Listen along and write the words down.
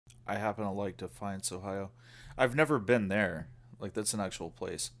I happen to like Defiance, Ohio. I've never been there. Like, that's an actual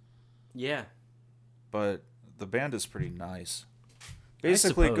place. Yeah. But the band is pretty nice. I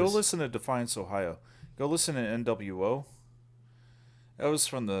Basically, go suppose. listen to Defiance, Ohio. Go listen to NWO. That was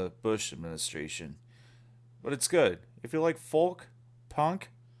from the Bush administration. But it's good. If you like folk, punk,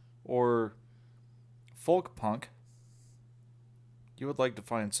 or folk punk, you would like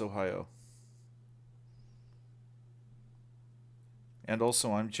Defiance, Ohio. And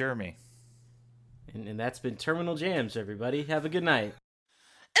also, I'm Jeremy. And that's been Terminal Jams, everybody. Have a good night.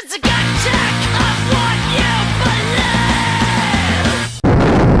 It's a good check of what you believe.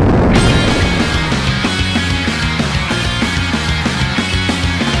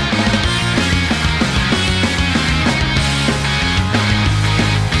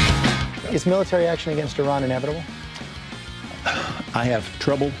 Is military action against Iran inevitable? I have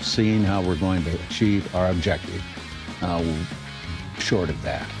trouble seeing how we're going to achieve our objective short of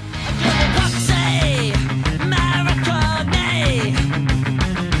that.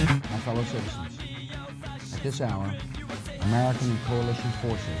 My fellow citizens, at this hour, American and coalition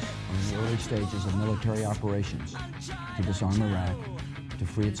forces are in the early stages of military operations to disarm Iraq, to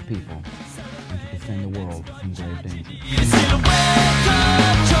free its people, and to defend the world from grave danger.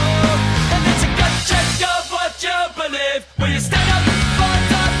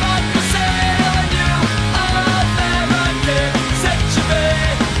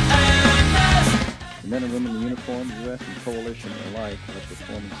 The men and women in uniform, U.S. and coalition alike, are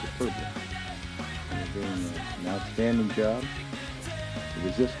performing superbly. They're doing an outstanding job. The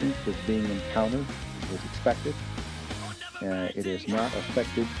resistance that's being encountered was expected. It has not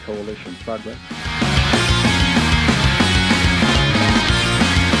affected coalition progress.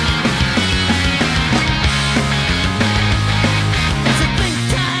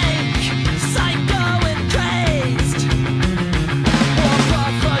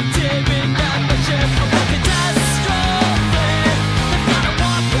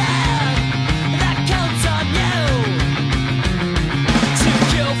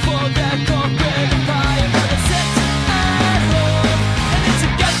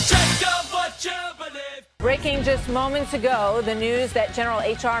 Breaking just moments ago, the news that General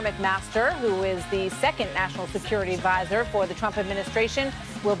H.R. McMaster, who is the second national security advisor for the Trump administration,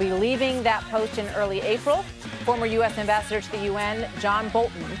 will be leaving that post in early April. Former U.S. ambassador to the UN, John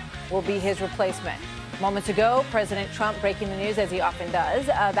Bolton, will be his replacement. Moments ago, President Trump breaking the news, as he often does,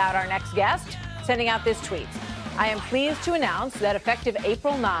 about our next guest, sending out this tweet. I am pleased to announce that effective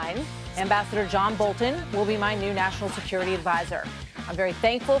April 9, Ambassador John Bolton will be my new national security advisor. I'm very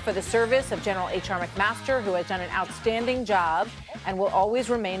thankful for the service of General H.R. McMaster, who has done an outstanding job and will always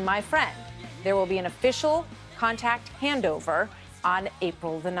remain my friend. There will be an official contact handover on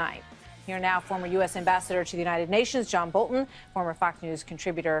April the 9th. Here now, former U.S. Ambassador to the United Nations, John Bolton, former Fox News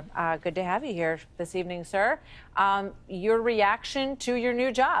contributor. Good to have you here this evening, sir. Your reaction to your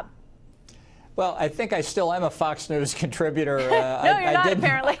new job? Well, I think I still am a Fox News contributor. No, you're not,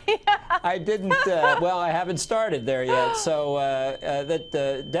 apparently. I didn't, well, I haven't started there yet. So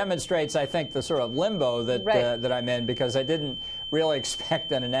that demonstrates, I think, the sort of limbo that, that I'm in, because I didn't really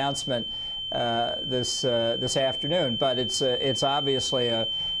expect an announcement this afternoon. But it's obviously a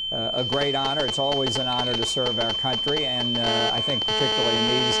great honor. It's always an honor to serve our country, and I think particularly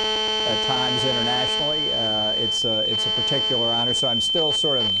in these times internationally, it's a particular honor. So I'm still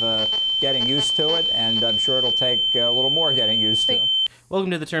sort of getting used to it, and I'm sure it'll take a little more getting used to. Welcome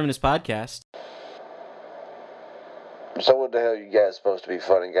to the Terminus Podcast. So what the hell you guys supposed to be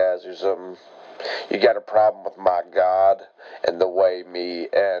funny guys or something? You got a problem with my God and the way me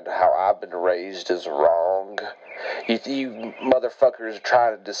and how I've been raised is wrong? You motherfuckers are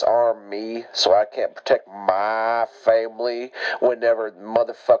trying to disarm me so I can't protect my family whenever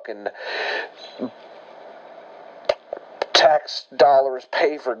motherfucking tax dollars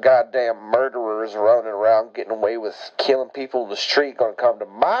pay for goddamn murderers running around getting away with killing people in the street gonna come to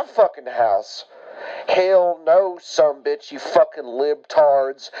my fucking house. Hell no, sumbitch, you fucking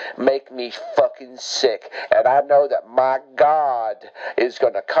libtards make me fucking sick. And I know that my God is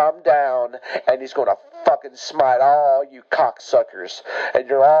gonna come down and he's gonna fucking smite all you cocksuckers. And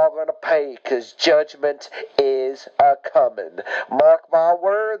you're all gonna pay, cause judgment is a-coming. Mark my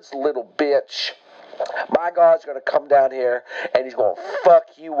words, little bitch. My God's gonna come down here and he's gonna fuck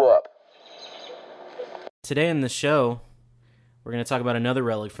you up. Today in the show, we're going to talk about another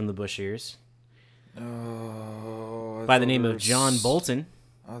relic from the Bush years. By the name of John Bolton.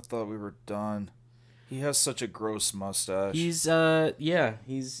 I thought we were done. He has such a gross mustache. He's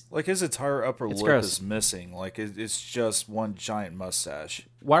he's like his entire upper lip gross. is missing. Like it's just one giant mustache.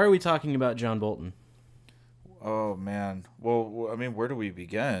 Why are we talking about John Bolton? Oh man. Well, I mean, where do we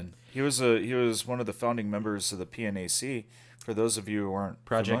begin? He was one of the founding members of the PNAC. For those of you who aren't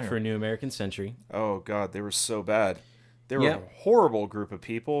Project familiar. for a New American Century. Oh God, they were so bad. They were a horrible group of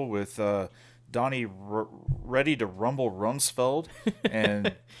people with Donnie Ready to Rumble Rumsfeld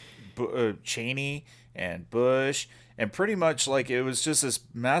and Cheney and Bush, and pretty much like it was just this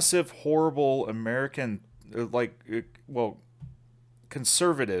massive, horrible American,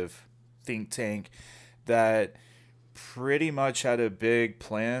 conservative think tank that pretty much had a big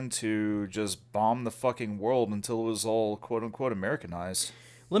plan to just bomb the fucking world until it was all quote-unquote Americanized.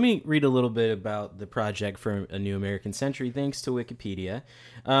 Let me read a little bit about the Project for a New American Century, thanks to Wikipedia.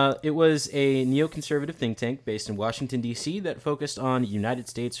 It was a neoconservative think tank based in Washington, D.C. that focused on United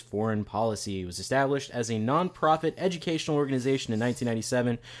States foreign policy. It was established as a non-profit educational organization in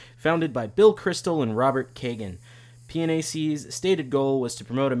 1997, founded by Bill Kristol and Robert Kagan. PNAC's stated goal was to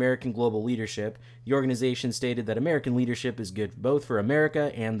promote American global leadership. The organization stated that American leadership is good both for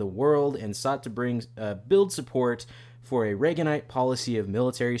America and the world, and sought to build support for a Reaganite policy of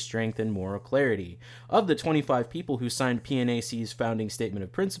military strength and moral clarity. Of the 25 people who signed PNAC's founding statement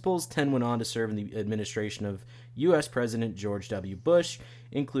of principles, 10 went on to serve in the administration of U.S. President George W. Bush,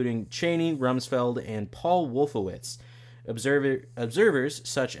 including Cheney, Rumsfeld, and Paul Wolfowitz. Observers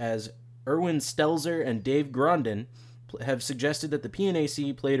such as Erwin Stelzer and Dave Grondin have suggested that the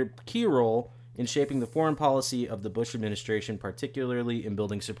PNAC played a key role in shaping the foreign policy of the Bush administration, particularly in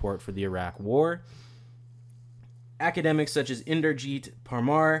building support for the Iraq War. Academics such as Inderjeet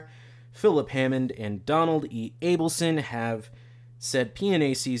Parmar, Philip Hammond, and Donald E. Abelson have said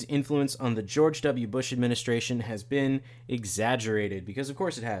PNAC's influence on the George W. Bush administration has been exaggerated, because of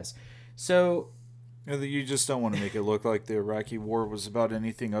course it has. So you just don't want to make it look like the Iraqi war was about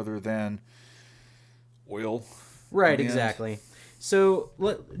anything other than oil. Right, exactly. So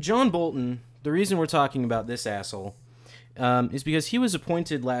John Bolton, the reason we're talking about this asshole is because he was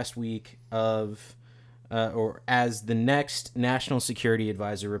appointed last week as the next national security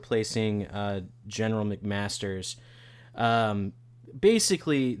advisor, replacing General McMaster's.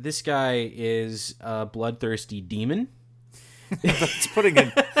 Basically, this guy is a bloodthirsty demon. That's putting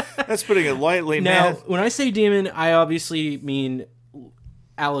it lightly, now, man. When I say demon, I obviously mean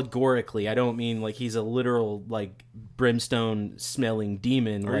allegorically. I don't mean like he's a literal like brimstone smelling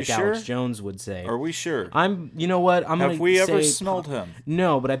demon like Alex Jones would say. Are we sure? You know what? Have we ever smelled him?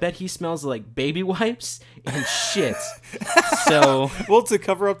 No, but I bet he smells like baby wipes and shit. So, well, to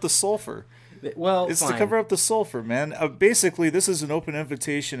cover up the sulfur. Well, it's fine. to cover up the sulfur, man. Basically, this is an open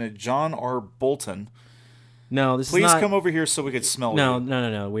invitation at John R. Bolton. No, this Please is not. come over here so we could smell you.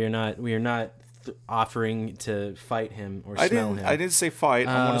 No. We are not offering to fight him or smell him. I didn't say fight.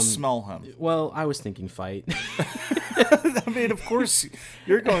 I want to smell him. Well, I was thinking fight. I mean, of course,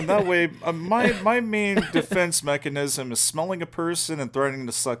 you're going that way. My main defense mechanism is smelling a person and threatening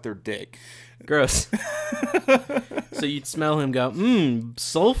to suck their dick. Gross. So you'd smell him, go,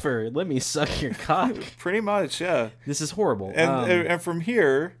 sulfur. Let me suck your cock. Pretty much, yeah. This is horrible. And from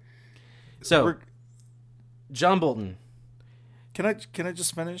here, John Bolton. Can I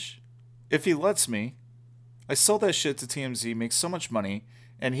just finish? If he lets me, I sell that shit to TMZ, make so much money,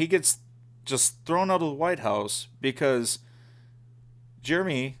 and he gets just thrown out of the White House because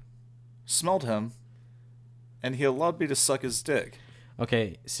Jeremy smelled him and he allowed me to suck his dick.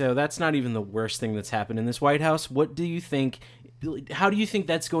 Okay, so that's not even the worst thing that's happened in this White House. What do you think? How do you think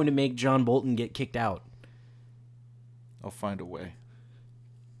that's going to make John Bolton get kicked out? I'll find a way.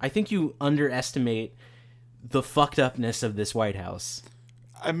 I think you underestimate the fucked upness of this White House.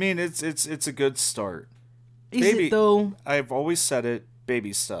 I mean, it's a good start. Is it though? I've always said it.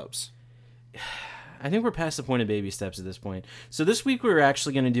 Baby steps. I think we're past the point of baby steps at this point. So this week we were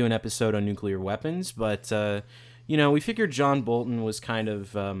actually going to do an episode on nuclear weapons, but we figured John Bolton was kind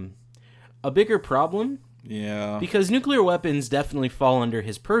of a bigger problem. Yeah. Because nuclear weapons definitely fall under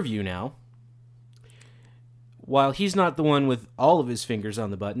his purview now. While he's not the one with all of his fingers on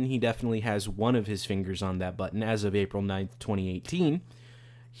the button, he definitely has one of his fingers on that button as of April 9th, 2018.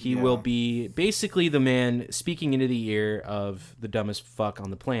 He will be basically the man speaking into the ear of the dumbest fuck on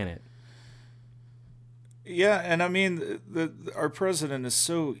the planet. Yeah, and I mean, our president is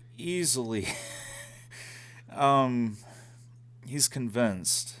so easily... he's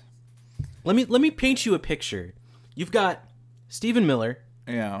convinced. Let me paint you a picture. You've got Stephen Miller.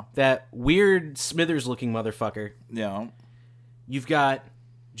 Yeah. That weird Smithers-looking motherfucker. Yeah. You've got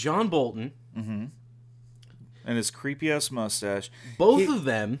John Bolton. Mm-hmm. And his creepy-ass mustache. Both of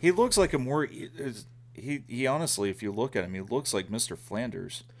them. He looks like a more... He honestly, if you look at him, he looks like Mr.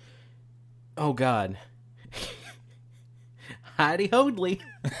 Flanders. Oh, God. Heidi Hoadley.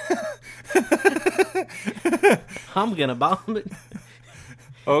 I'm gonna bomb it.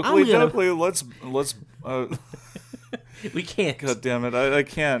 Oakley Doakley, let's we can't. God damn it, I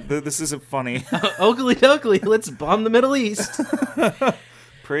can't. This isn't funny. Oakley Doakley, let's bomb the Middle East.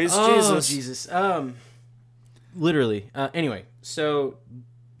 Praise Jesus. Literally. Anyway, so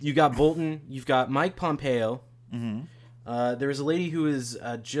you got Bolton, you've got Mike Pompeo. Mm-hmm. There was a lady who was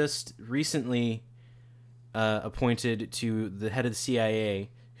just recently appointed to the head of the CIA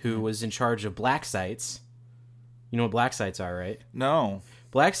who was in charge of black sites. You know what black sites are, right? No.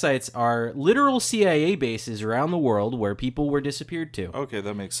 Black sites are literal CIA bases around the world where people were disappeared to. Okay,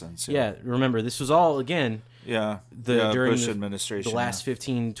 that makes sense. Yeah, remember, this was all, again, during Bush administration. The last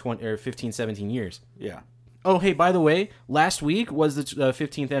 15, 17 years. Yeah. Oh, hey, by the way, last week was the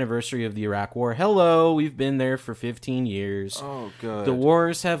 15th anniversary of the Iraq War. Hello, we've been there for 15 years. Oh, good. The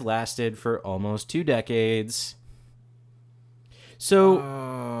wars have lasted for almost 2 decades. So,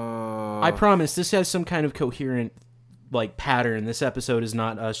 I promise, this has some kind of coherent pattern. This episode is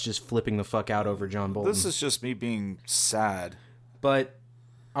not us just flipping the fuck out over John Bolton. This is just me being sad. But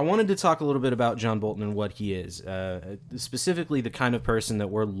I wanted to talk a little bit about John Bolton and what he is. Specifically the kind of person that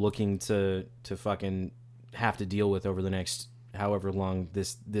we're looking to fucking have to deal with over the next however long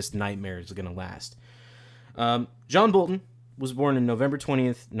this nightmare is going to last. John Bolton was born on November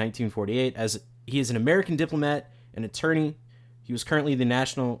 20th, 1948. He is an American diplomat, an attorney. He was currently the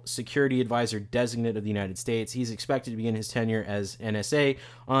National Security Advisor Designate of the United States. He's expected to begin his tenure as NSA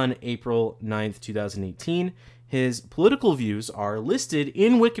on April 9th, 2018. His political views are listed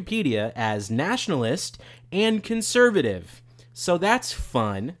in Wikipedia as nationalist and conservative. So that's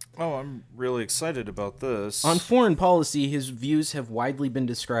fun. Oh, I'm really excited about this. On foreign policy, his views have widely been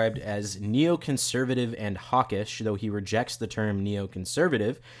described as neoconservative and hawkish, though he rejects the term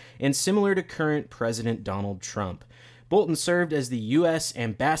neoconservative, and similar to current President Donald Trump. Bolton served as the U.S.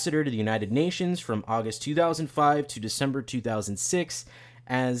 Ambassador to the United Nations from August 2005 to December 2006.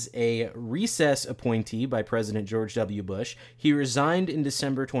 As a recess appointee by President George W. Bush, he resigned in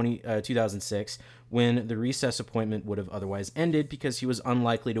December 2006 when the recess appointment would have otherwise ended because he was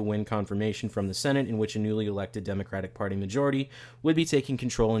unlikely to win confirmation from the Senate, in which a newly elected Democratic Party majority would be taking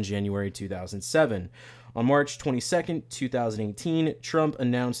control in January 2007. On March 22, 2018, Trump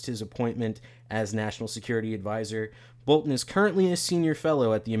announced his appointment as National Security Advisor. Bolton is currently a senior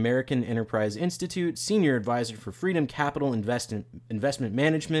fellow at the American Enterprise Institute, senior advisor for Freedom Capital Investment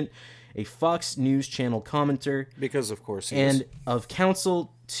Management, a Fox News Channel commentator, because of course he and is. Of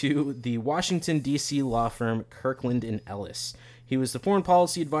counsel to the Washington, D.C. law firm Kirkland & Ellis. He was the foreign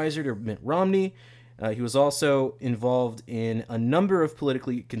policy advisor to Mitt Romney. He was also involved in a number of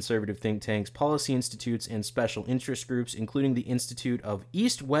politically conservative think tanks, policy institutes, and special interest groups, including the Institute of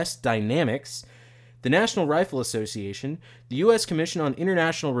East-West Dynamics, the National Rifle Association, the U.S. Commission on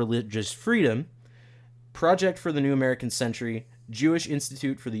International Religious Freedom, Project for the New American Century, Jewish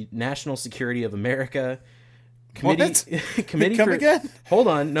Institute for the National Security of America, Committee Come for... again? Hold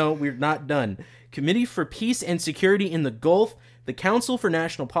on, no, we're not done. Committee for Peace and Security in the Gulf, the Council for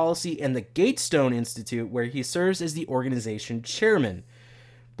National Policy, and the Gatestone Institute, where he serves as the organization chairman.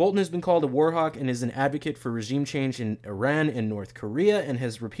 Bolton has been called a war hawk and is an advocate for regime change in Iran and North Korea, and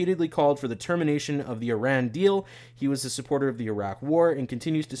has repeatedly called for the termination of the Iran deal. He was a supporter of the Iraq War and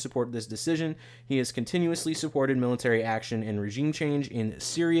continues to support this decision. He has continuously supported military action and regime change in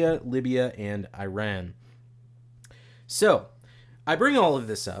Syria, Libya, and Iran. So, I bring all of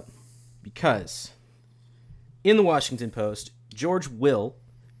this up because in the Washington Post, George Will,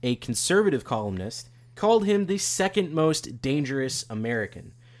 a conservative columnist, called him the second most dangerous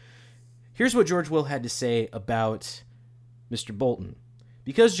American. Here's what George Will had to say about Mr. Bolton.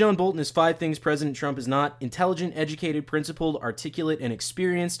 Because John Bolton is 5 things President Trump is not: intelligent, educated, principled, articulate, and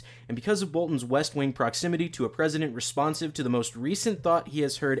experienced, and because of Bolton's West Wing proximity to a president responsive to the most recent thought he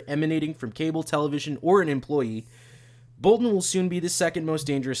has heard emanating from cable television or an employee, Bolton will soon be the second most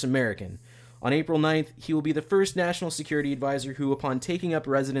dangerous American. On April 9th, he will be the first national security advisor who, upon taking up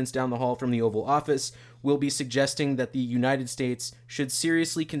residence down the hall from the Oval Office, will be suggesting that the United States should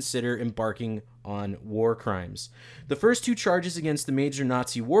seriously consider embarking on war crimes. The first 2 charges against the major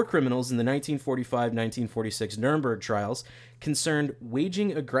Nazi war criminals in the 1945-1946 Nuremberg trials concerned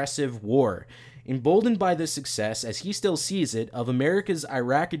waging aggressive war. Emboldened by the success, as he still sees it, of America's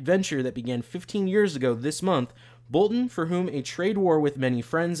Iraq adventure that began 15 years ago this month, Bolton, for whom a trade war with many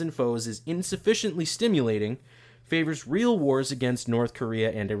friends and foes is insufficiently stimulating, favors real wars against North Korea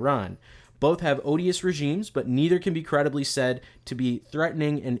and Iran. Both have odious regimes, but neither can be credibly said to be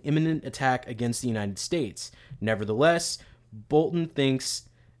threatening an imminent attack against the United States. Nevertheless, Bolton thinks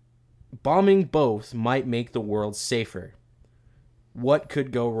bombing both might make the world safer. what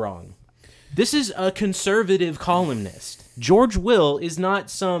could go wrong. This is a conservative columnist. George Will is not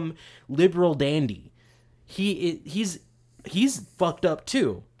some liberal dandy. He's fucked up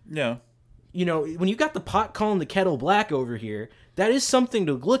too. Yeah. You know, when you got the pot calling the kettle black over here, that is something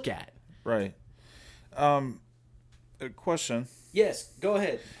to look at. Right. A question. Yes, go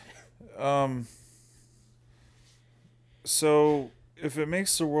ahead. So if it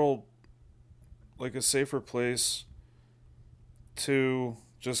makes the world like a safer place to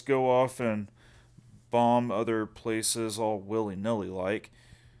just go off and bomb other places all willy-nilly like,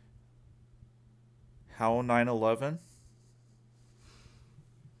 how 9/11?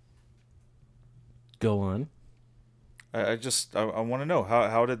 Go on. I want to know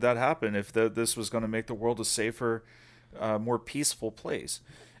how did that happen? If this was going to make the world a safer, more peaceful place,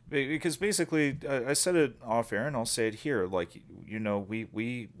 because basically I said it off air and I'll say it here. Like, you know,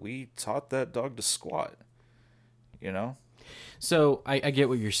 we taught that dog to squat. You know. So I get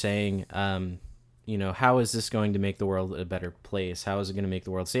what you're saying. You know, how is this going to make the world a better place? How is it going to make the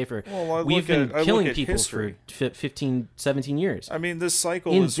world safer? Well, We've been killing people history. for 15, 17 years. I mean, this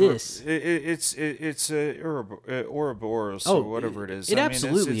cycle In is this. It's Ouroboros or whatever it is. It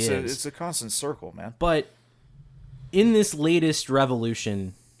absolutely is. It's a constant circle, man. But in this latest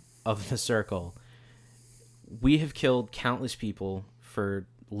revolution of the circle, we have killed countless people for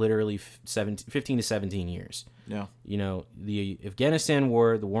literally 15 to 17 years. Yeah. You know, the Afghanistan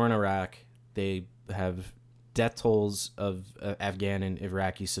war, the war in Iraq, they have death tolls of Afghan and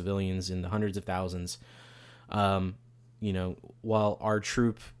Iraqi civilians in the hundreds of thousands. You know, while our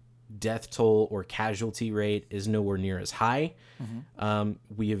troop death toll or casualty rate is nowhere near as high,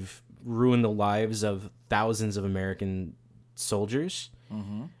 we have ruined the lives of thousands of American soldiers.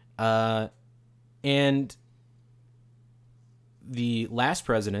 And the last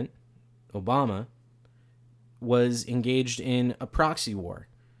president, Obama, was engaged in a proxy war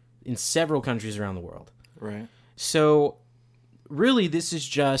in several countries around the world. Right. So really this is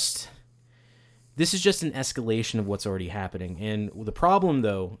just an escalation of what's already happening. And the problem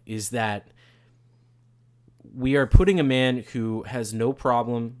though is that we are putting a man who has no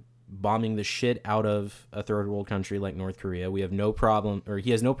problem bombing the shit out of a third world country like North Korea. He has no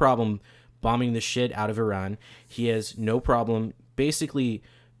problem bombing the shit out of Iran. He has no problem basically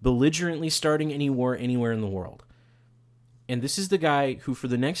belligerently starting any war anywhere in the world. And this is the guy who, for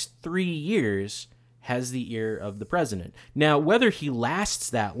the next 3 years, has the ear of the president. Now, whether he lasts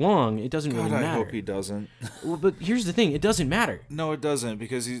that long, it doesn't really matter. I hope he doesn't. Well, but here's the thing. It doesn't matter. No, it doesn't,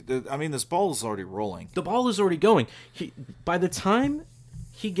 because this ball is already rolling. The ball is already going. By the time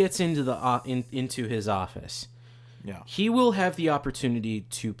he gets into into his office, yeah, he will have the opportunity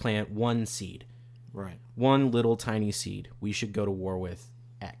to plant one seed. Right. One little tiny seed. We should go to war with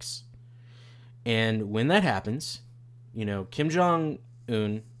X. And when that happens, you know, Kim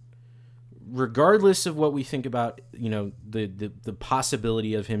Jong-un, regardless of what we think about, you know, the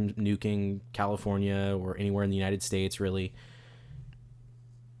possibility of him nuking California or anywhere in the United States, really,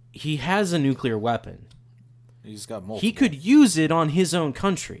 he has a nuclear weapon. He's got multiple. He could use it on his own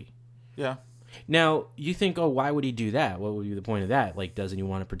country. Yeah. Now, you think, oh, why would he do that? What would be the point of that? Like, doesn't he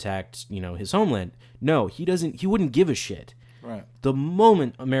want to protect, you know, his homeland? No, he doesn't. He wouldn't give a shit. Right. The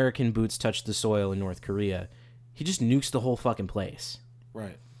moment American boots touch the soil in North Korea, he just nukes the whole fucking place.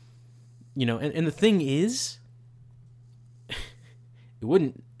 Right. You know, and the thing is, it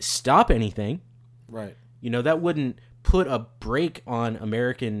wouldn't stop anything. Right. You know, that wouldn't put a brake on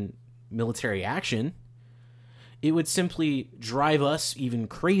American military action. It would simply drive us even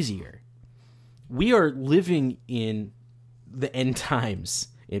crazier. We are living in the end times,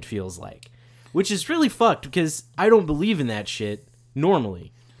 it feels like. Which is really fucked, because I don't believe in that shit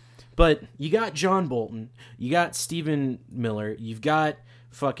normally. But you got John Bolton, you got Stephen Miller, you've got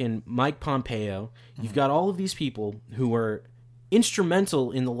fucking Mike Pompeo, you've got all of these people who were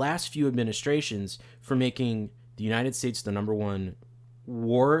instrumental in the last few administrations for making the United States the number one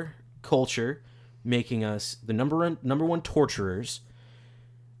war culture, making us the number one torturers.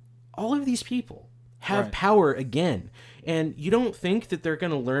 All of these people have power again. And you don't think that they're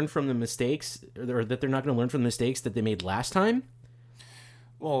going to learn from the mistakes, or that they're not going to learn from the mistakes that they made last time?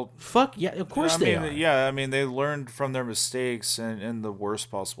 Well, fuck yeah, of course they are. Yeah, I mean, they learned from their mistakes in the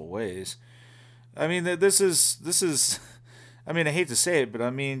worst possible ways. I mean, this is, I mean, I hate to say it, but I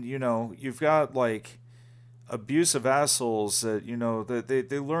mean, you know, you've got like abusive assholes that, you know, that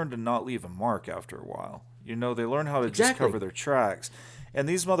they learn to not leave a mark after a while. You know, they learn how to just cover their tracks. And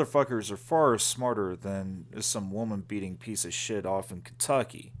these motherfuckers are far smarter than some woman-beating piece of shit off in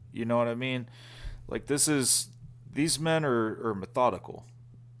Kentucky. You know what I mean? Like, these men are methodical.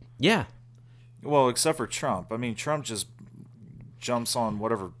 Yeah. Well, except for Trump. I mean, Trump just jumps on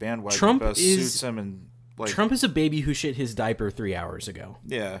whatever bandwagon Trump best is- suits him, and like Trump is a baby who shit his diaper 3 hours ago.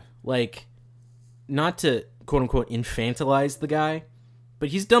 yeah. Like, not to quote unquote infantilize the guy, but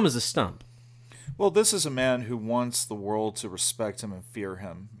he's dumb as a stump. Well, this is a man who wants the world to respect him and fear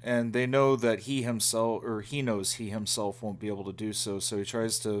him, and they know that he knows he himself won't be able to do so. So he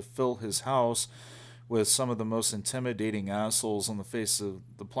tries to fill his house with some of the most intimidating assholes on the face of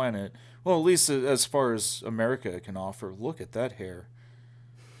the planet. Well, at least as far as America can offer. Look at that hair.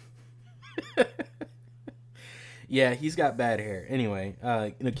 Yeah, he's got bad hair. Anyway,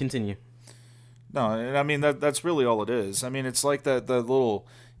 continue. No, and I mean that's really all it is. I mean, it's like that little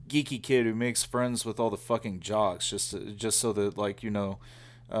geeky kid who makes friends with all the fucking jocks just so that, like,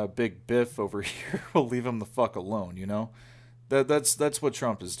 Big Biff over here will leave him the fuck alone. That's what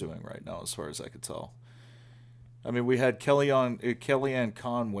Trump is doing right now, as far as I could tell. I mean, we had Kellyanne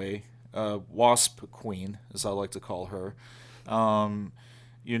Conway, Wasp Queen, as I like to call her, and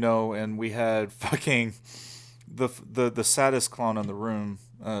we had fucking the saddest clown in the room,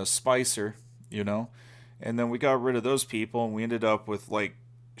 Spicer, and then we got rid of those people, and we ended up with like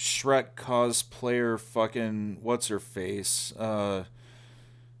Shrek cosplayer fucking what's her face, damn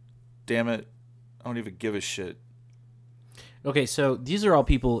it, I don't even give a shit. Okay, so these are all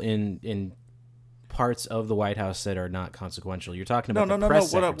people in parts of the White House that are not consequential. You're talking about the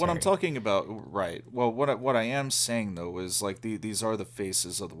press secretary. What I'm talking about, right? Well, what I am saying though is like these are the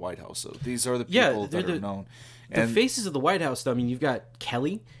faces of the White House. So these are the people that are known. The faces of the White House, though. I mean, you've got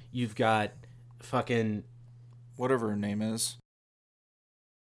Kelly, you've got fucking whatever her name is.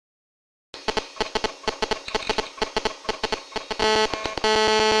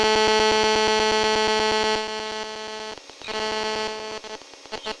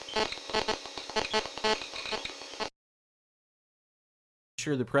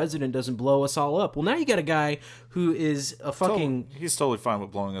 Sure the president doesn't blow us all up. Well, now you got a guy who is a fucking... He's totally fine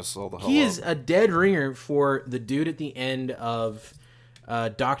with blowing us all the hell up. He is a dead ringer for the dude at the end of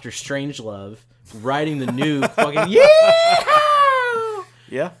Doctor Strangelove riding the nuke. Fucking yeah!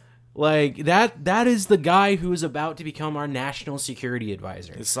 Yeah. Like, that is the guy who is about to become our national security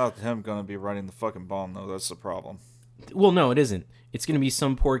advisor. It's not him going to be riding the fucking bomb, though. That's the problem. Well, no, it isn't. It's going to be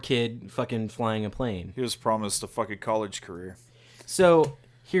some poor kid fucking flying a plane. He was promised a fucking college career. So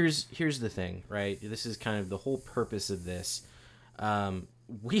here's the thing, right? This is kind of the whole purpose of this.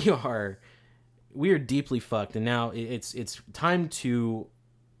 We are deeply fucked, and now it's time to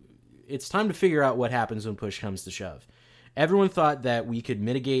figure out what happens when push comes to shove. Everyone thought that we could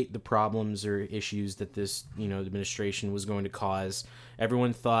mitigate the problems or issues that this, administration was going to cause.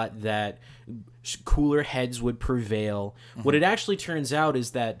 Everyone thought that cooler heads would prevail. Mm-hmm. What it actually turns out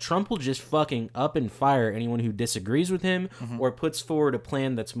is that Trump will just fucking up and fire anyone who disagrees with him or puts forward a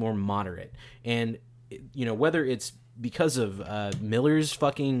plan that's more moderate. And, whether it's because of Miller's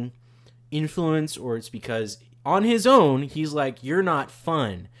fucking influence or it's because on his own, he's like, you're not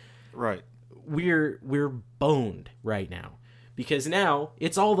fun. Right. We're boned right now because now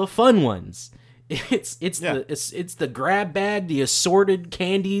it's all the fun ones. It's the grab bag, the assorted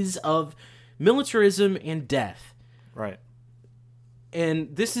candies of militarism and death. Right.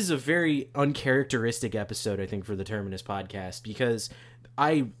 And this is a very uncharacteristic episode, I think, for the Terminus podcast because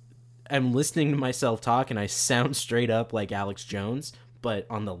I am listening to myself talk and I sound straight up like Alex Jones, but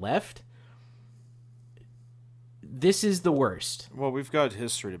on the left, this is the worst. Well, we've got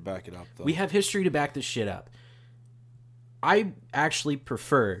history to back it up, though. We have history to back this shit up. I actually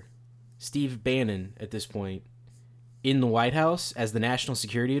prefer Steve Bannon at this point in the White House as the national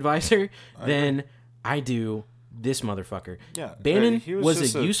security advisor than I do this motherfucker. Yeah, Bannon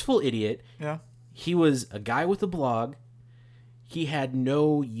was a useful idiot. Yeah. He was a guy with a blog. He had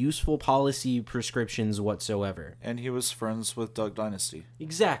no useful policy prescriptions whatsoever. And he was friends with Doug Dynasty.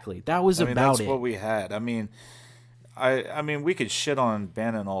 Exactly. That was about that's it. What we had. I mean, we could shit on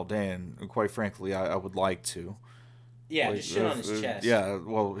Bannon all day, and quite frankly, I would like to. Yeah, just shit on his chest. Yeah,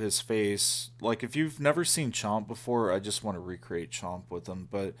 well, his face. Like, if you've never seen Chomp before, I just want to recreate Chomp with him.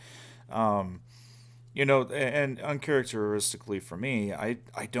 But, and uncharacteristically for me, I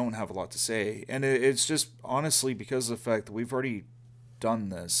don't have a lot to say. And it's just, honestly, because of the fact that we've already done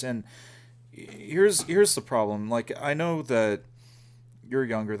this. And here's the problem. Like, I know that you're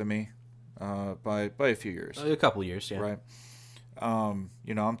younger than me. By a few years. A couple years, yeah. Right. I'm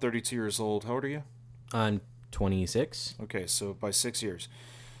 32 years old. How old are you? I'm 26. Okay, so by 6 years.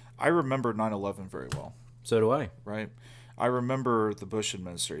 I remember 9/11 very well. So do I. Right. I remember the Bush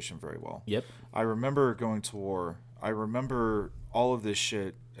administration very well. Yep. I remember going to war. I remember all of this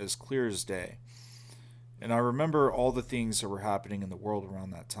shit as clear as day. And I remember all the things that were happening in the world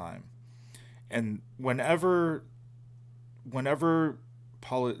around that time. And whenever whenever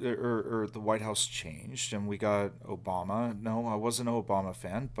or the White House changed and we got Obama, no, I wasn't an Obama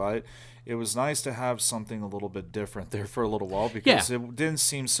fan, but it was nice to have something a little bit different there for a little while because it didn't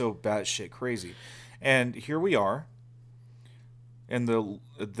seem so batshit crazy. And here we are in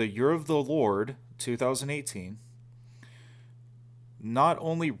the year of the Lord, 2018, not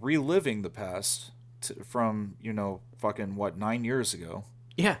only reliving the past from, fucking, 9 years ago?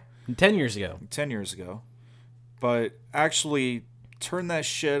 Yeah, 10 years ago. 10 years ago. But actually turn that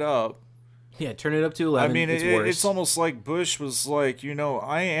shit up. Yeah, turn it up to 11. I mean, it's worse. It's almost like Bush was like,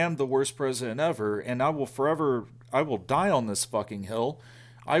 I am the worst president ever, and I will die on this fucking hill.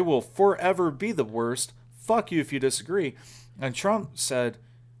 I will forever be the worst. Fuck you if you disagree. And Trump said,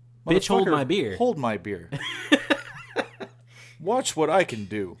 bitch, hold my beer. Hold my beer. Watch what I can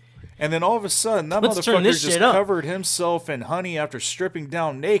do. And then all of a sudden, that motherfucker just covered himself in honey after stripping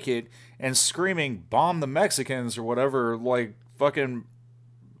down naked and screaming, bomb the Mexicans or whatever, like fucking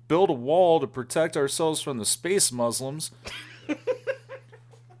build a wall to protect ourselves from the space Muslims.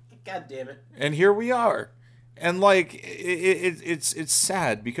 God damn it. And here we are. And like, it's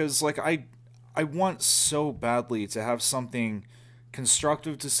sad because like I want so badly to have something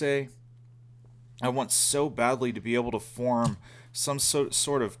constructive to say. I want so badly to be able to form some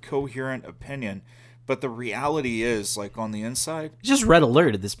sort of coherent opinion, but the reality is, like, on the inside, just red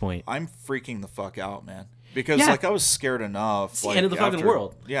alert at this point. I'm freaking the fuck out, man, because like I was scared enough. It's the end of the fucking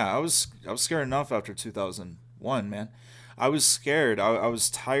world. Yeah, I was scared enough after 2001, man. I was scared. I was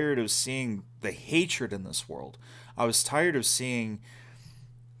tired of seeing the hatred in this world. I was tired of seeing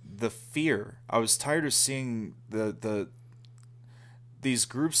the fear. I was tired of seeing these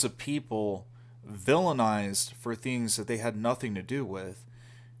groups of people villainized for things that they had nothing to do with.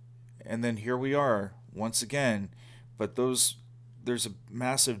 And then here we are once again, but there's a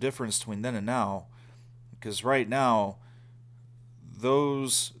massive difference between then and now, because right now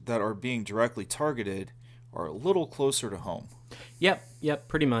those that are being directly targeted are a little closer to home. Yep,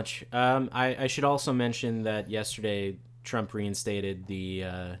 pretty much. I should also mention that yesterday Trump reinstated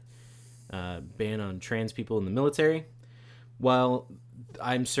the ban on trans people in the military. While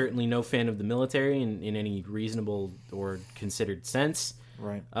I'm certainly no fan of the military in any reasonable or considered sense.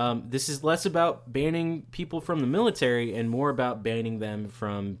 Right. This is less about banning people from the military and more about banning them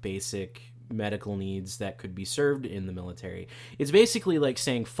from basic medical needs that could be served in the military. It's basically like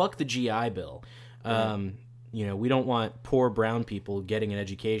saying, fuck the GI Bill. Right. We don't want poor brown people getting an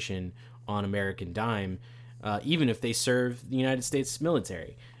education on American dime, even if they serve the United States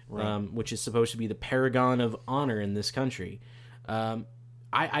military, right. Which is supposed to be the paragon of honor in this country.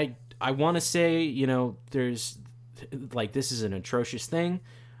 I want to say, there's like, this is an atrocious thing.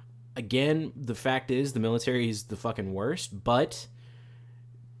 Again, the fact is the military is the fucking worst, but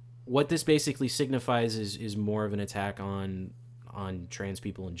what this basically signifies is more of an attack on trans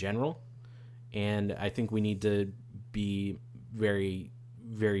people in general. And I think we need to be very,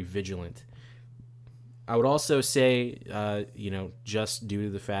 very vigilant. I would also say, just due to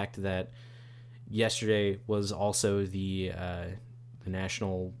the fact that yesterday was also the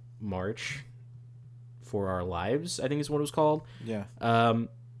National March for Our Lives, I think is what it was called. Yeah.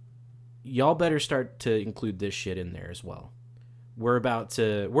 Y'all better start to include this shit in there as well. We're about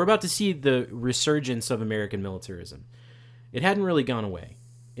to see the resurgence of American militarism. It hadn't really gone away.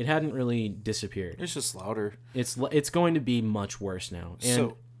 It hadn't really disappeared. It's just louder. It's going to be much worse now. And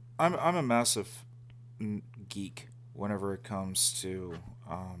so, I'm a massive geek whenever it comes to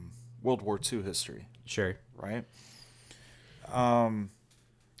World War II history. Sure. Right? And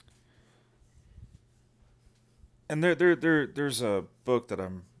there's a book that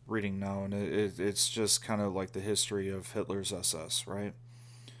I'm reading now, and it's just kind of like the history of Hitler's SS, right?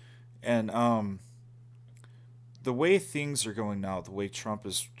 And the way things are going now, the way Trump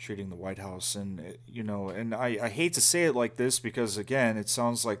is treating the White House, and and I hate to say it like this because again, it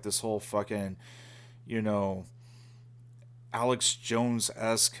sounds like this whole fucking, Alex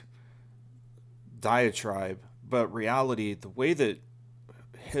Jones-esque diatribe, but reality, the way that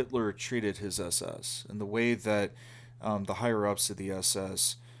Hitler treated his SS and the way that the higher-ups of the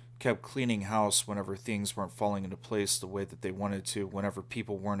SS kept cleaning house whenever things weren't falling into place the way that they wanted to, whenever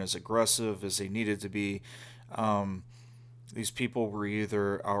people weren't as aggressive as they needed to be. These people were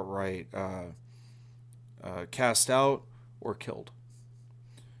either outright cast out or killed.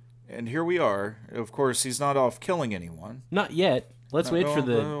 And here we are. Of course, he's not off killing anyone. Not yet. Let's wait for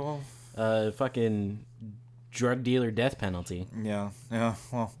the fucking drug dealer death penalty. Yeah.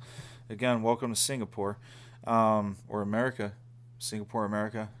 Well, again, welcome to Singapore, or America. Singapore,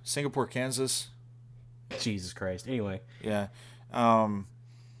 America. Singapore, Kansas. Jesus Christ. Anyway. Yeah. I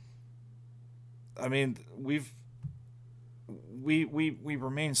mean, we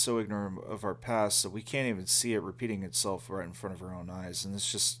remain so ignorant of our past that we can't even see it repeating itself right in front of our own eyes, and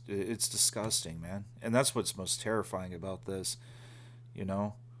it's disgusting, man. And that's what's most terrifying about this, you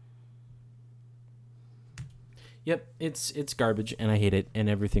know. Yep, it's garbage, and I hate it, and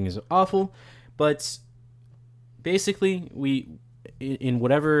everything is awful. But basically, in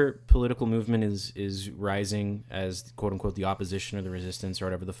whatever political movement is rising as quote unquote the opposition or the resistance or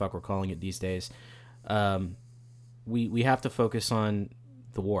whatever the fuck we're calling it these days, we have to focus on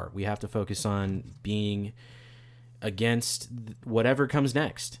the war. We have to focus on being against whatever comes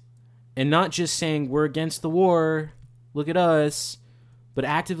next, and not just saying we're against the war, look at us, but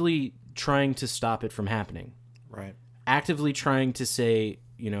actively trying to stop it from happening. Right. Actively trying to say,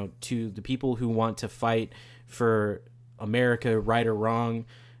 to the people who want to fight for America, right or wrong,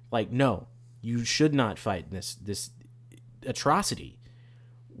 like, no, you should not fight this atrocity.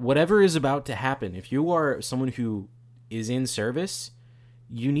 Whatever is about to happen, if you are someone who is in service,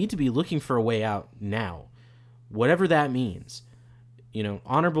 you need to be looking for a way out now. Whatever that means.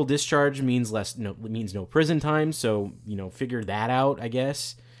 Honorable discharge means means no prison time, so, figure that out, I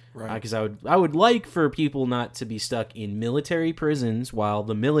guess. Right. Because I would like for people not to be stuck in military prisons while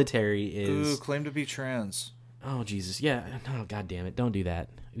the military is... Ooh, claim to be trans. Oh, Jesus. Yeah. Oh, God damn it. Don't do that.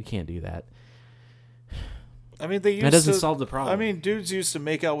 We can't do that. I mean, that doesn't solve the problem. I mean, dudes used to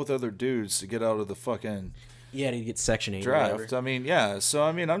make out with other dudes to get out of the fucking... Yeah, to get Section 8 draft. I mean, yeah. So,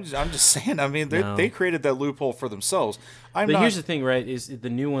 I mean, I'm just saying, I mean, they created that loophole for themselves. But here's the thing, right, is the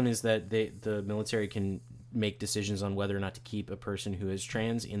new one is that the military can make decisions on whether or not to keep a person who is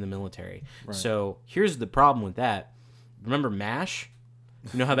trans in the military. Right. So here's the problem with that. Remember MASH?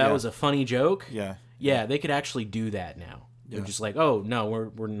 You know how that was a funny joke? Yeah. Yeah, they could actually do that now. They're just like, oh,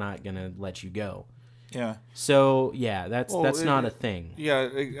 no, we're not going to let you go. Yeah. So, yeah, that's not a thing. Yeah,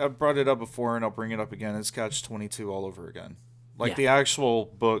 I brought it up before, and I'll bring it up again. It's Catch-22 all over again. Like the actual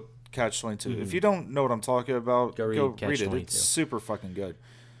book, Catch-22. Mm-hmm. If you don't know what I'm talking about, go read it. It's super fucking good.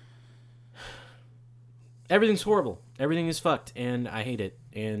 Everything's horrible. Everything is fucked, and I hate it,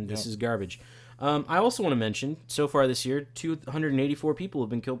 and this is garbage. I also want to mention, so far this year, 284 people have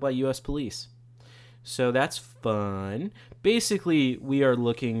been killed by U.S. police. So that's fun. Basically, we are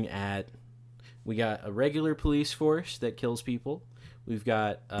looking at... We got a regular police force that kills people. We've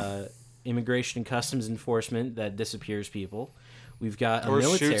got immigration and customs enforcement that disappears people. We've got a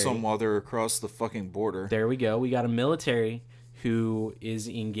military... Or shoots them while they're across the fucking border. There we go. We got a military who is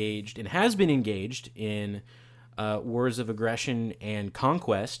engaged and has been engaged in wars of aggression and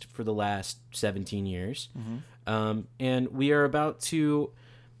conquest for the last 17 years. Mm-hmm. And we are about to...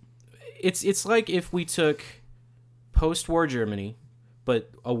 It's like if we took post-war Germany, but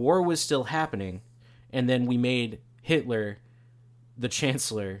a war was still happening, and then we made Hitler the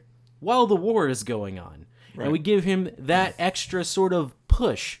chancellor while the war is going on. Right. And we give him that extra sort of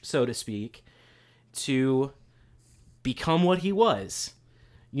push, so to speak, to become what he was.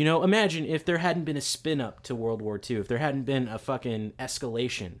 Imagine if there hadn't been a spin-up to World War II, if there hadn't been a fucking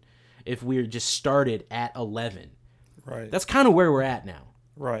escalation, if we just started at 11. Right. That's kind of where we're at now.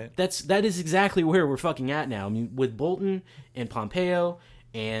 Right. That is exactly where we're fucking at now. I mean, with Bolton and Pompeo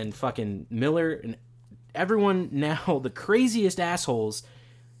and fucking Miller and everyone now, the craziest assholes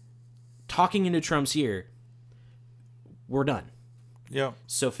talking into Trump's ear, we're done. Yeah.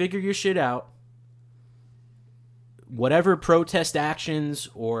 So figure your shit out. Whatever protest actions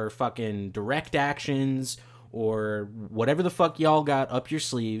or fucking direct actions or whatever the fuck y'all got up your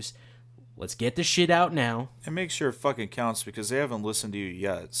sleeves, let's get the shit out now. And make sure it fucking counts because they haven't listened to you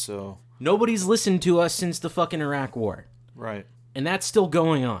yet, so... Nobody's listened to us since the fucking Iraq War. Right. And that's still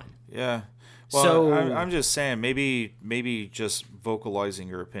going on. Yeah. Well, so, I'm just saying, maybe just vocalizing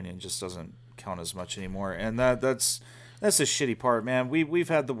your opinion just doesn't count as much anymore. And that's the shitty part, man. We've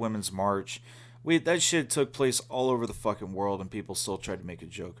had the Women's March. That shit took place all over the fucking world, and people still tried to make a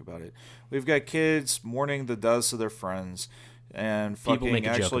joke about it. We've got kids mourning the deaths of their friends... And fucking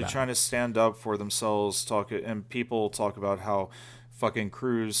actually trying to stand up for themselves, and people talk about how fucking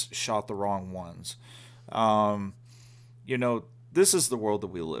Cruz shot the wrong ones. This is the world that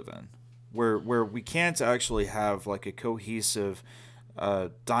we live in, where we can't actually have like a cohesive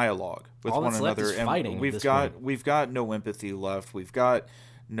dialogue with one another, and we've got no empathy left. We've got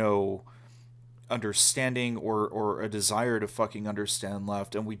no understanding or a desire to fucking understand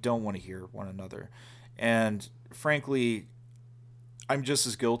left, and we don't want to hear one another. And frankly, I'm just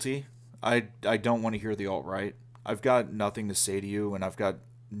as guilty. I don't want to hear the alt-right. I've got nothing to say to you, and I've got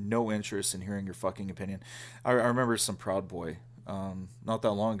no interest in hearing your fucking opinion. I remember some Proud Boy, not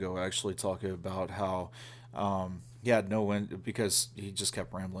that long ago, actually talking about how he had because he just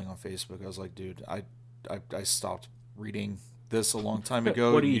kept rambling on Facebook. I was like, dude, I stopped reading this a long time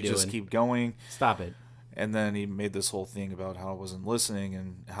ago. What are you just doing? keep going. Stop it. And then he made this whole thing about how I wasn't listening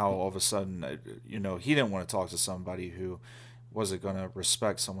and how all of a sudden, he didn't want to talk to somebody who wasn't going to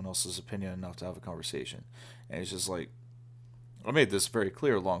respect someone else's opinion enough to have a conversation. And it's just like, I made this very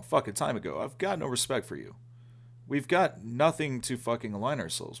clear a long fucking time ago. I've got no respect for you. We've got nothing to fucking align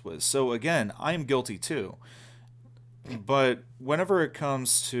ourselves with. So again, I'm guilty too. But whenever it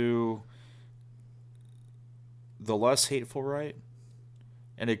comes to the less hateful right,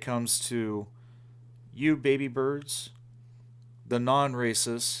 and it comes to you baby birds, the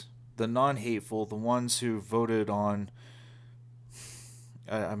non-racist, the non-hateful, the ones who voted on...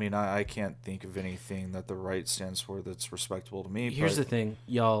 I can't think of anything that the right stands for that's respectable to me. Here's the thing,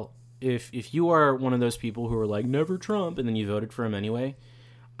 y'all. If you are one of those people who are like, never Trump, and then you voted for him anyway,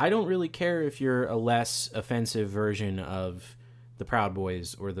 I don't really care if you're a less offensive version of the Proud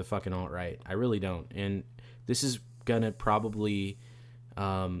Boys or the fucking alt-right. I really don't. And this is going to probably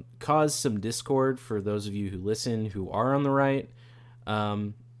cause some discord for those of you who listen, who are on the right,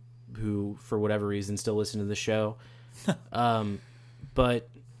 who, for whatever reason, still listen to the show. But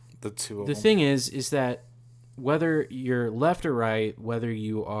the thing is that whether you're left or right, whether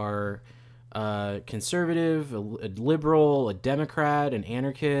you are a conservative, a liberal, a Democrat, an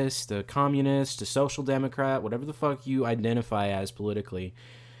anarchist, a communist, a social democrat, whatever the fuck you identify as politically,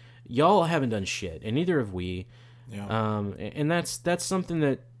 y'all haven't done shit, and neither have we. Yeah. And that's something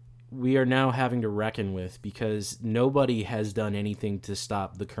that we are now having to reckon with, because nobody has done anything to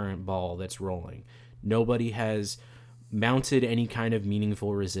stop the current ball that's rolling. Nobody has mounted any kind of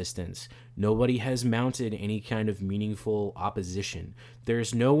meaningful resistance. Nobody has mounted any kind of meaningful opposition.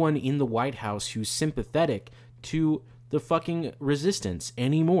 There's no one in the White House who's sympathetic to the fucking resistance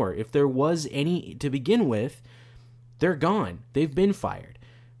anymore. If there was any to begin with, they're gone. They've been fired.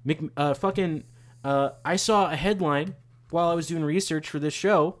 I saw a headline while I was doing research for this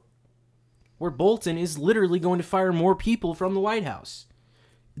show where Bolton is literally going to fire more people from the White House.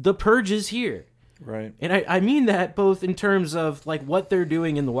 The purge is here. Right. And I mean that both in terms of like what they're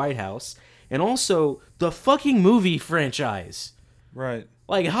doing in the White House and also the fucking movie franchise. Right.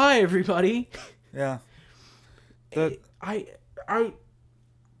 Like, hi everybody. Yeah.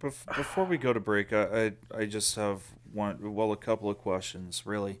 Before we go to break, I just have a couple of questions,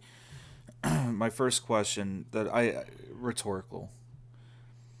 really. My first question rhetorical.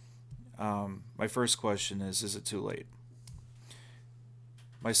 My first question is it too late?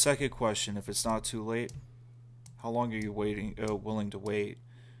 My second question, if it's not too late, how long are you willing to wait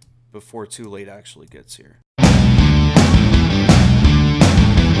before too late actually gets here?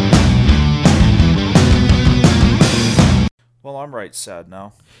 Well, I'm right sad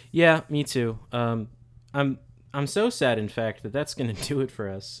now. Yeah, me too. I'm so sad, in fact, that's going to do it for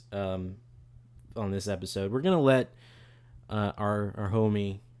us on this episode. We're going to let our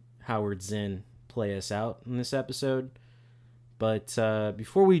homie Howard Zinn play us out in this episode. But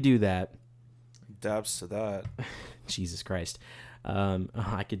before we do that... Dabs to that. Jesus Christ.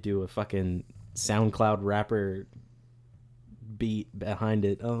 I could do a fucking SoundCloud rapper beat behind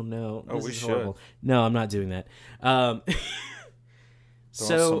it. Oh, no. Oh, we should. Horrible. No, I'm not doing that.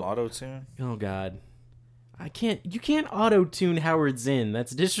 Some auto-tune? Oh, God. You can't auto-tune Howard Zinn.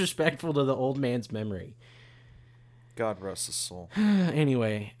 That's disrespectful to the old man's memory. God rest his soul.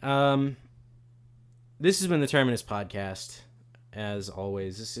 Anyway, this has been the Terminus Podcast. As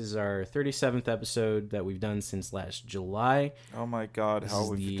always, this is our 37th episode that we've done since last July. Oh my God, how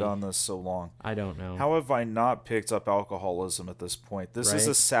have we done this so long? I don't know. How have I not picked up alcoholism at this point? This is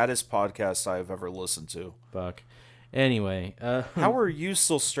the saddest podcast I have ever listened to. Fuck. Anyway. How are you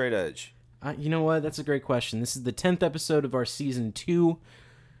still straight edge? You know what? That's a great question. This is the 10th episode of our season 2.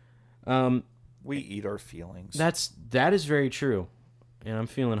 We eat our feelings. That is very true. And I'm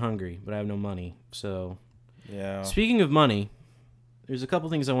feeling hungry, but I have no money. So, yeah. Speaking of money... There's a couple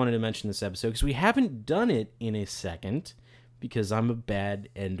things I wanted to mention this episode, because we haven't done it in a second, because I'm a bad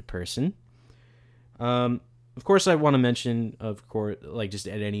end person. Of course, I want to mention, just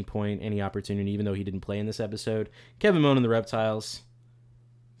at any point, any opportunity, even though he didn't play in this episode, Kevin Moan and the Reptiles,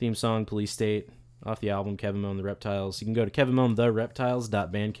 theme song, Police State, off the album Kevin Moan and the Reptiles. You can go to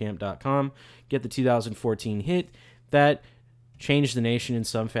kevinmoanthereptiles.bandcamp.com, get the 2014 hit that changed the nation in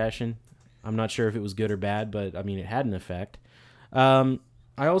some fashion. I'm not sure if it was good or bad, but, it had an effect. I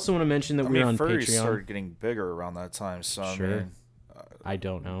also want to mention that we're on furries Patreon. Started getting bigger around that time, so sure. I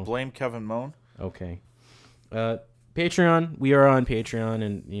don't know. Blame Kevin Moan. Okay. Patreon. We are on Patreon,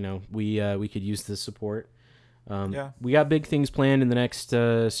 and we could use the support. We got big things planned in the next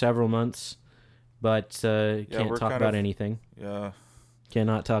several months, but can't talk about anything. Yeah.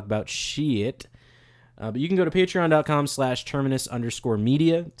 Cannot talk about shit. But you can go to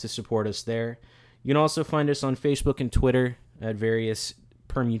patreon.com/terminus_media to support us there. You can also find us on Facebook and Twitter at various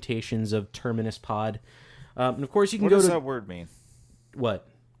permutations of Terminus Pod. And of course, you can What go does to... that word mean? What?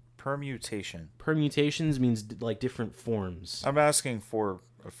 Permutation. Permutations means like different forms. I'm asking for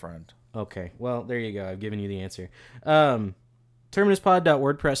a friend. Okay, well, there you go. I've given you the answer.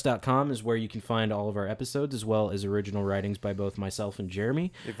 Terminuspod.wordpress.com is where you can find all of our episodes, as well as original writings by both myself and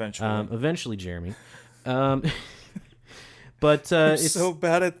Jeremy. Eventually. Jeremy. But I'm it's so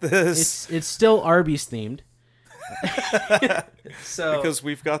bad at this. It's still Arby's themed. Because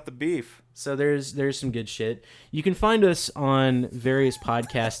we've got the beef. So there's some good shit. You can find us on various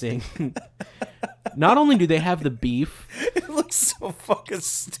podcasting. Not only do they have the beef, It looks so fucking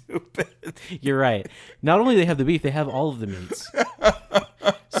stupid. you're right. Not only do they have the beef, they have all of the meats.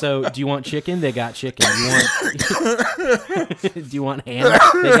 So, do you want chicken? They got chicken. Do you want ham?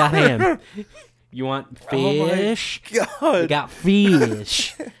 They got ham. You want fish? Oh my God. They got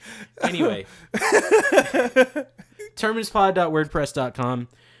fish. Anyway, terminuspod.wordpress.com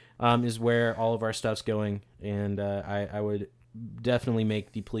is where all of our stuff's going, and I would definitely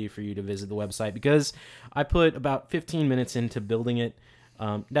make the plea for you to visit the website, because I put about 15 minutes into building it.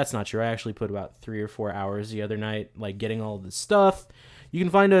 That's not true. I actually put about 3 or 4 hours the other night, like getting all of the stuff. You can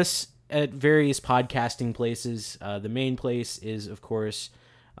find us at various podcasting places. The main place is, of course,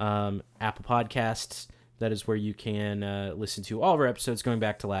 Apple Podcasts. That is where you can listen to all of our episodes going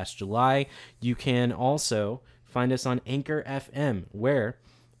back to last July. You can also find us on Anchor FM, where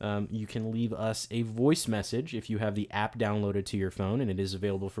you can leave us a voice message if you have the app downloaded to your phone, and it is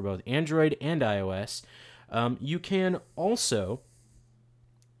available for both Android and iOS. You can also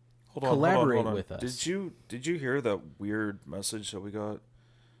collaborate with us. Did you hear that weird message that we got?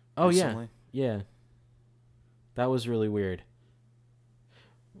 Oh, recently? yeah. That was really weird.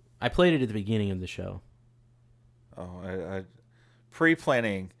 I played it at the beginning of the show. Oh, I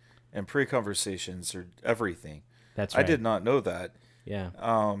pre-planning and pre-conversations are everything. That's right. I did not know that. Yeah.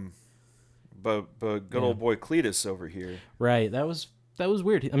 But good old boy Cletus over here. Right. That was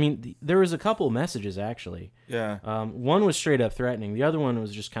weird. I mean, there was a couple messages actually. Yeah. One was straight up threatening. The other one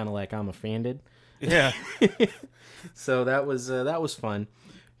was just kind of like, I'm offended. Yeah. So that was fun.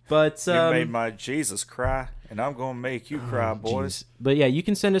 But you made my Jesus cry, and I'm gonna make you cry, boys. Geez. But yeah, you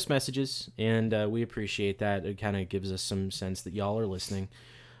can send us messages, and we appreciate that. It kind of gives us some sense that y'all are listening.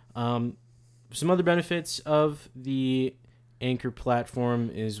 Some other benefits of the Anchor platform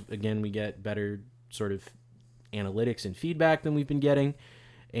is, again, we get better sort of analytics and feedback than we've been getting.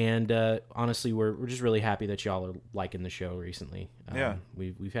 And honestly, we're just really happy that y'all are liking the show recently. Yeah,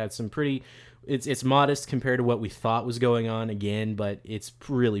 we've had some pretty. It's modest compared to what we thought was going on again, but it's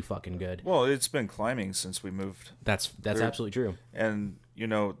really fucking good. Well, it's been climbing since we moved. That's absolutely true. And you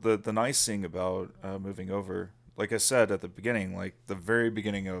know, the nice thing about moving over, like I said at the beginning, like the very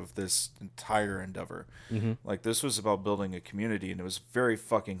beginning of this entire endeavor, like this was about building a community, and it was very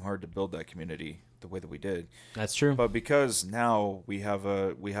fucking hard to build that community the way that we did. That's true. But because now we have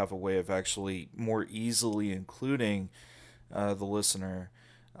a way of actually more easily including the listener,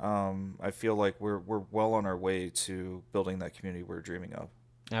 I feel like we're well on our way to building that community we're dreaming of.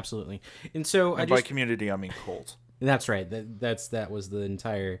 Absolutely. And so by community I mean cult. That's right. That was the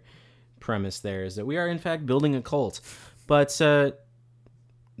entire premise there, is that we are in fact building a cult. But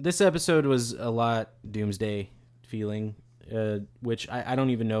this episode was a lot doomsday feeling, which I don't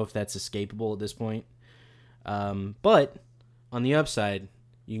even know if that's escapable at this point. But on the upside,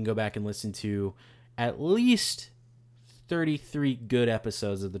 you can go back and listen to at least 33 good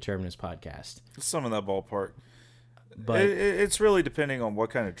episodes of the Terminus podcast. Some in that ballpark. But it's really depending on what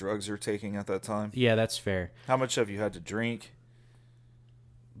kind of drugs you're taking at that time. Yeah, that's fair. How much have you had to drink?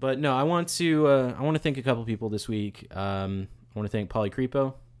 But no, I want to thank a couple people this week. I want to thank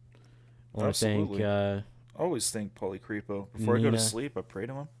Polycreepo. I want to thank always thank Polycreepo. Before Nina. I go to sleep, I pray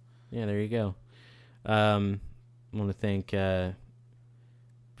to him. Yeah, there you go. I want to thank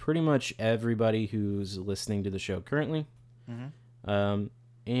pretty much everybody who's listening to the show currently.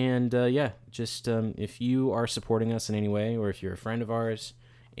 Just if you are supporting us in any way, or if you're a friend of ours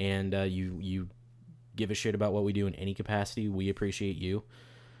and you give a shit about what we do in any capacity, we appreciate you.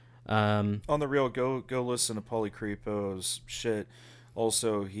 On the real, go listen to Polycreepo's shit.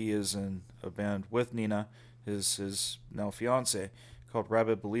 Also, he is in a band with Nina, his now fiance, called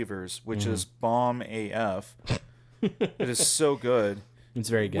Rabid Believers, which is bomb AF. It is so good. It's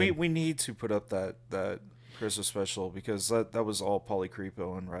very good. We need to put up that Christmas special, because that was all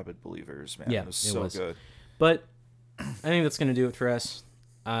Polycreepo and Rabid Believers, man. Yeah, it was so good. But I think that's going to do it for us.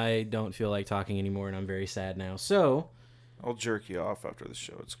 I don't feel like talking anymore, and I'm very sad now. So I'll jerk you off after the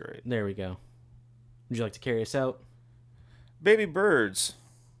show. It's great. There we go. Would you like to carry us out? Baby birds,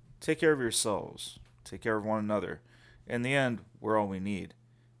 take care of yourselves. Take care of one another. In the end, we're all we need.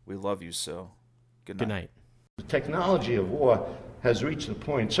 We love you so. Good night. Good night. The technology of war has reached the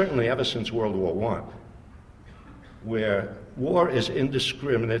point, certainly ever since World War I, where war is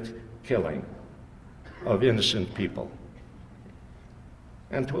indiscriminate killing of innocent people,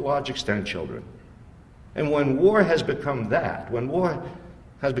 and to a large extent children. And when war has become that, when war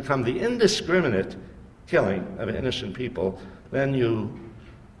has become the indiscriminate killing of innocent people, then you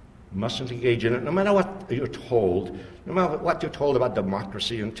mustn't engage in it, no matter what you're told, no matter what you're told about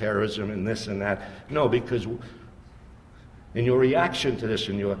democracy and terrorism and this and that. No, because in your reaction to this,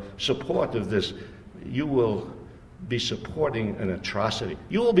 in your support of this, you will be supporting an atrocity.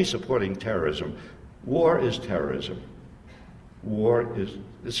 You will be supporting terrorism. War is terrorism.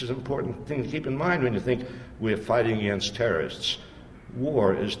 This is an important thing to keep in mind when you think we're fighting against terrorists.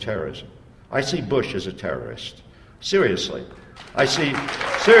 War is terrorism. I see Bush as a terrorist. Seriously. Seriously.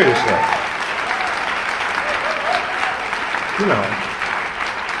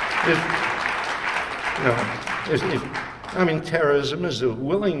 Terrorism is the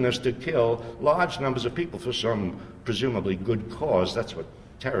willingness to kill large numbers of people for some presumably good cause. That's what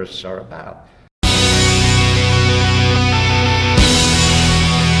terrorists are about.